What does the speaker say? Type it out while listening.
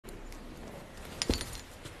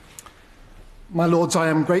My Lords, I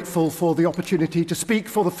am grateful for the opportunity to speak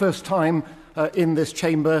for the first time in this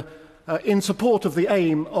chamber in support of the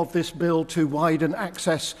aim of this bill to widen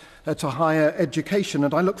access to higher education,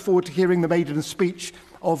 and I look forward to hearing the maiden speech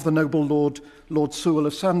of the noble Lord Sewell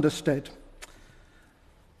of Sanderstead.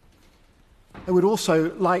 I would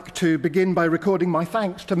also like to begin by recording my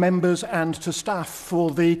thanks to members and to staff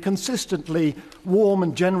for the consistently warm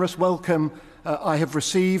and generous welcome I have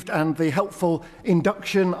received and the helpful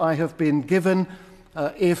induction I have been given.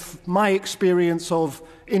 If my experience of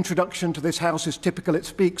introduction to this house is typical, it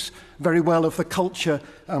speaks very well of the culture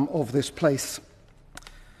of this place.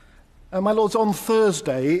 My Lords, on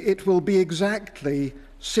Thursday it will be exactly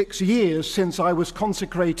 6 years since I was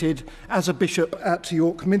consecrated as a bishop at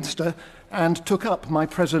York Minster and took up my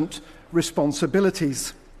present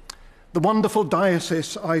responsibilities. The wonderful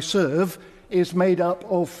diocese I serve is made up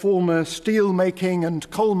of former steel-making and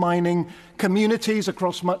coal-mining communities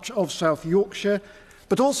across much of South Yorkshire,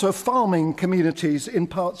 but also farming communities in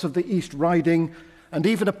parts of the East Riding and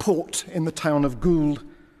even a port in the town of Gould.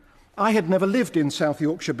 I had never lived in South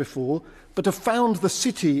Yorkshire before, but have found the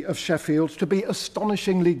city of Sheffield to be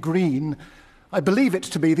astonishingly green. I believe it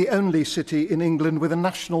to be the only city in England with a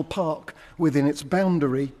national park within its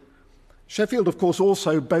boundary. Sheffield, of course,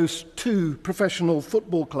 also boasts 2 professional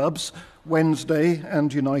football clubs, Wednesday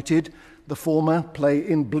and United. The former play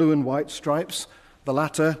in blue and white stripes, the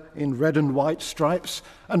latter in red and white stripes,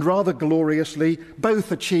 and rather gloriously,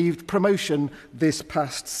 both achieved promotion this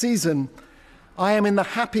past season. I am in the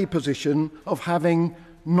happy position of having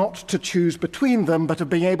not to choose between them, but of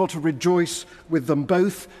being able to rejoice with them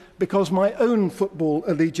both, because my own football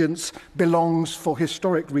allegiance belongs, for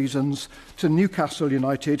historic reasons, to Newcastle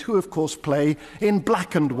United, who of course play in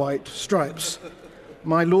black and white stripes.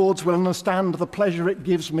 My Lords will understand the pleasure it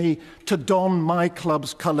gives me to don my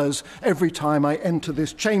club's colours every time I enter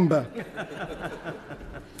this chamber.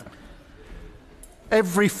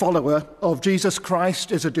 Every follower of Jesus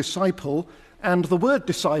Christ is a disciple, and the word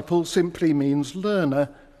disciple simply means learner.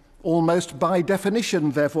 Almost by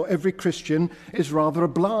definition, therefore, every Christian is rather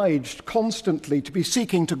obliged constantly to be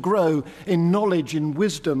seeking to grow in knowledge, in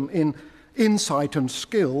wisdom, in insight and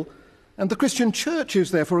skill. And the Christian church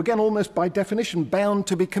is therefore, again, almost by definition, bound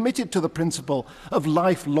to be committed to the principle of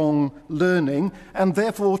lifelong learning, and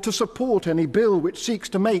therefore to support any bill which seeks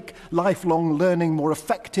to make lifelong learning more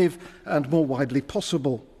effective and more widely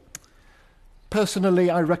possible.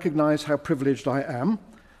 Personally, I recognise how privileged I am.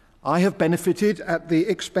 I have benefited at the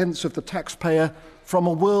expense of the taxpayer from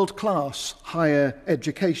a world-class higher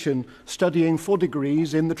education, studying 4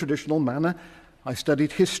 degrees in the traditional manner. I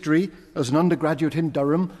studied history as an undergraduate in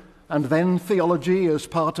Durham, and then theology as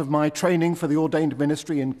part of my training for the ordained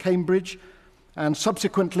ministry in Cambridge, and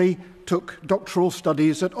subsequently took doctoral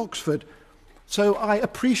studies at Oxford. So I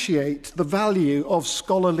appreciate the value of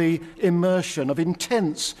scholarly immersion, of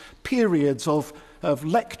intense periods of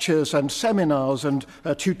lectures and seminars and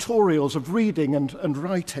tutorials of reading and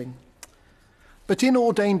writing. But in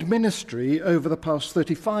ordained ministry over the past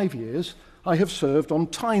 35 years, I have served on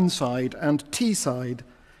Tyneside and Teesside,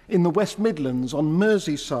 in the West Midlands, on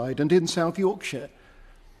Merseyside and in South Yorkshire.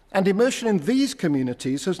 And immersion in these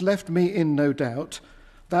communities has left me in no doubt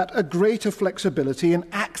that a greater flexibility and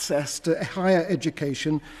access to higher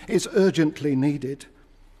education is urgently needed.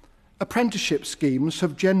 Apprenticeship schemes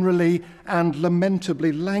have generally and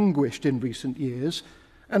lamentably languished in recent years,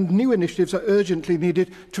 and new initiatives are urgently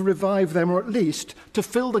needed to revive them, or at least to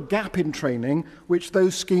fill the gap in training which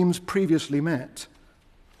those schemes previously met.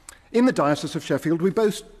 In the Diocese of Sheffield, we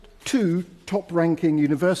boast 2 top-ranking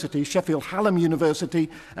universities, Sheffield Hallam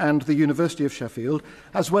University and the University of Sheffield,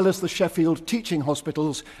 as well as the Sheffield Teaching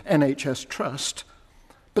Hospitals NHS Trust.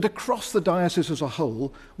 But across the diocese as a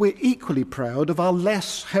whole, we're equally proud of our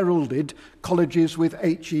less heralded colleges with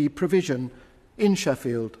HE provision in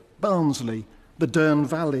Sheffield, Barnsley, the Dearne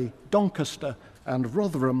Valley, Doncaster and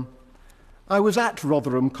Rotherham. I was at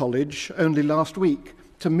Rotherham College only last week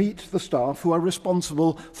to meet the staff who are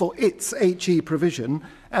responsible for its HE provision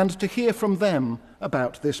and to hear from them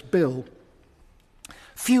about this bill.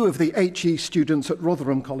 Few of the HE students at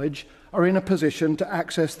Rotherham College are in a position to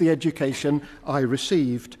access the education I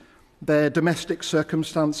received. Their domestic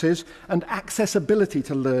circumstances and accessibility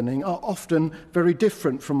to learning are often very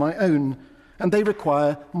different from my own, and they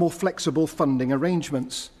require more flexible funding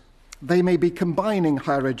arrangements. They may be combining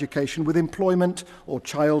higher education with employment or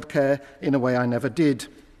childcare in a way I never did.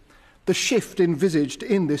 The shift envisaged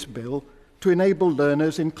in this bill to enable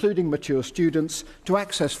learners, including mature students, to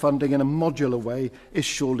access funding in a modular way is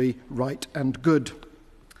surely right and good.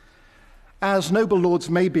 As noble lords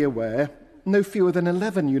may be aware, no fewer than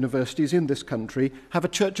 11 universities in this country have a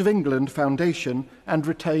Church of England foundation and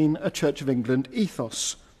retain a Church of England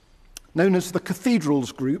ethos. Known as the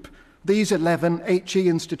Cathedrals Group, these 11 HE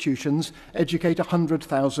institutions educate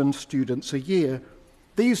 100,000 students a year.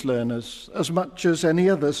 These learners, as much as any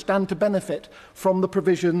others, stand to benefit from the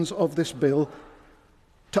provisions of this bill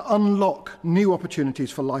to unlock new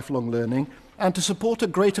opportunities for lifelong learning and to support a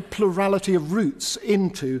greater plurality of routes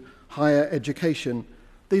into higher education.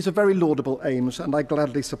 These are very laudable aims, and I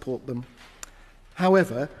gladly support them.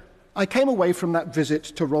 However, I came away from that visit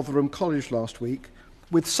to Rotherham College last week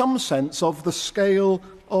with some sense of the scale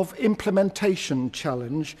of implementation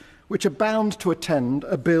challenge which are bound to attend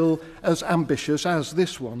a bill as ambitious as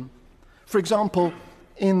this one. For example,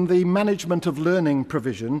 in the management of learning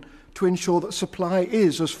provision to ensure that supply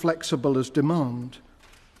is as flexible as demand,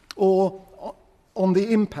 or on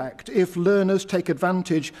the impact if learners take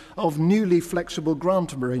advantage of newly flexible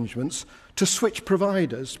grant arrangements to switch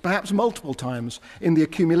providers, perhaps multiple times, in the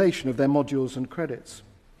accumulation of their modules and credits.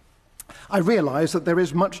 I realise that there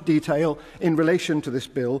is much detail in relation to this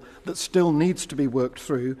bill that still needs to be worked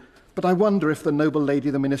through, but I wonder if the noble lady,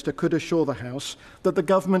 the Minister, could assure the House that the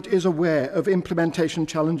Government is aware of implementation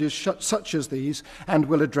challenges such as these and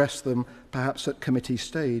will address them, perhaps at committee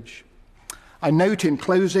stage. I note in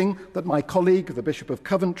closing that my colleague, the Bishop of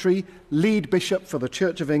Coventry, lead bishop for the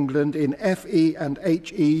Church of England in FE and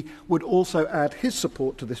HE, would also add his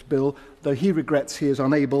support to this bill, though he regrets he is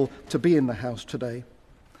unable to be in the House today.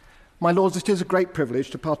 My Lords, it is a great privilege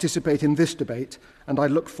to participate in this debate, and I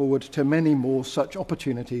look forward to many more such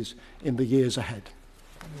opportunities in the years ahead.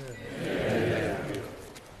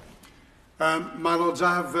 My Lords,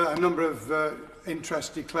 I have a number of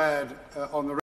interests declared on the